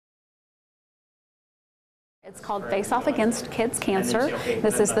It's called Face Off Against Kids Cancer.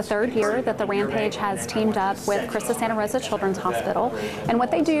 This is the third year that the Rampage has teamed up with Christus Santa Rosa Children's Hospital. And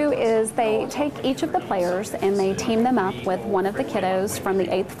what they do is they take each of the players and they team them up with one of the kiddos from the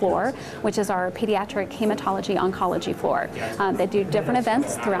 8th floor, which is our pediatric hematology oncology floor. They do different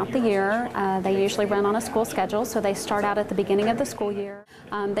events throughout the year. They usually run on a school schedule, so they start out at the beginning of the school year.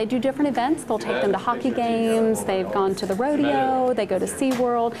 They do different events. They'll take them to hockey games. They've gone to the rodeo. They go to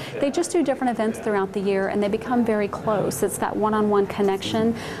SeaWorld. They just do different events throughout the year, and they become very close. It's that one-on-one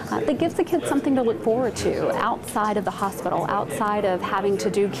connection that gives the kids something to look forward to outside of the hospital, outside of having to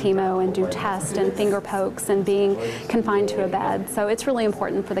do chemo and do tests and finger pokes and being confined to a bed. So it's really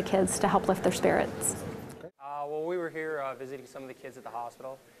important for the kids to help lift their spirits. Well, we were here visiting some of the kids at the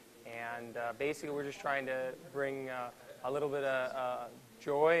hospital, and basically we're just trying to bring a little bit of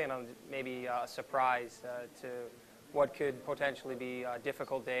joy and maybe a surprise to what could potentially be a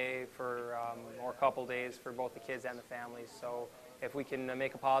difficult day for, or a couple days for both the kids and the families. So if we can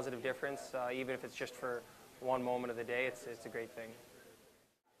make a positive difference, even if it's just for one moment of the day, it's a great thing.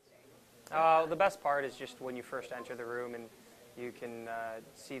 The best part is just when you first enter the room and you can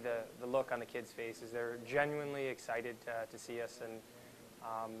see the look on the kids' faces. They're genuinely excited to see us, and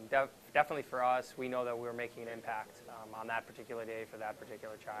definitely for us, we know that we're making an impact on that particular day for that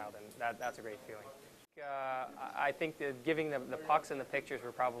particular child, and that's a great feeling. I think that giving the pucks and the pictures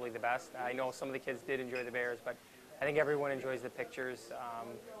were probably the best. I know some of the kids did enjoy the bears, but I think everyone enjoys the pictures.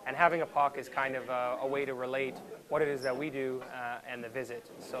 And having a puck is kind of a way to relate what it is that we do and the visit,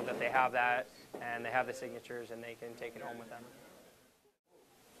 so that they have that and they have the signatures and they can take it home with them.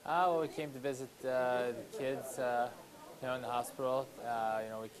 Well, we came to visit the kids, in the hospital.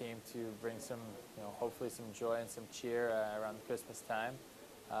 We came to bring some, hopefully some joy and some cheer around the Christmas time.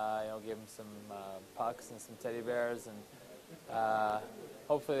 Give them some pucks and some teddy bears, and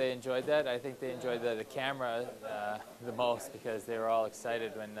hopefully they enjoyed that. I think they enjoyed the camera the most, because they were all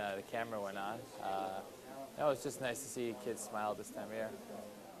excited when the camera went on. It was just nice to see kids smile this time of year.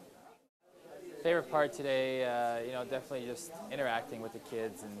 Favorite part today, definitely just interacting with the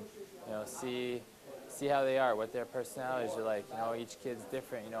kids and see how they are, what their personalities are like. Each kid's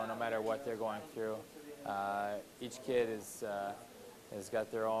different. No matter what they're going through, each kid has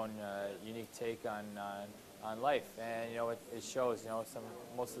got their own unique take on life, and it shows.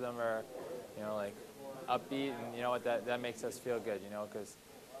 Most of them are like upbeat, and that makes us feel good. Because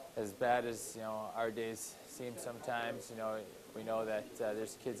as bad as our days seem sometimes, we know that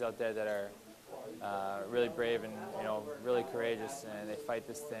there's kids out there that are really brave and really courageous, and they fight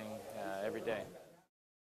this thing every day.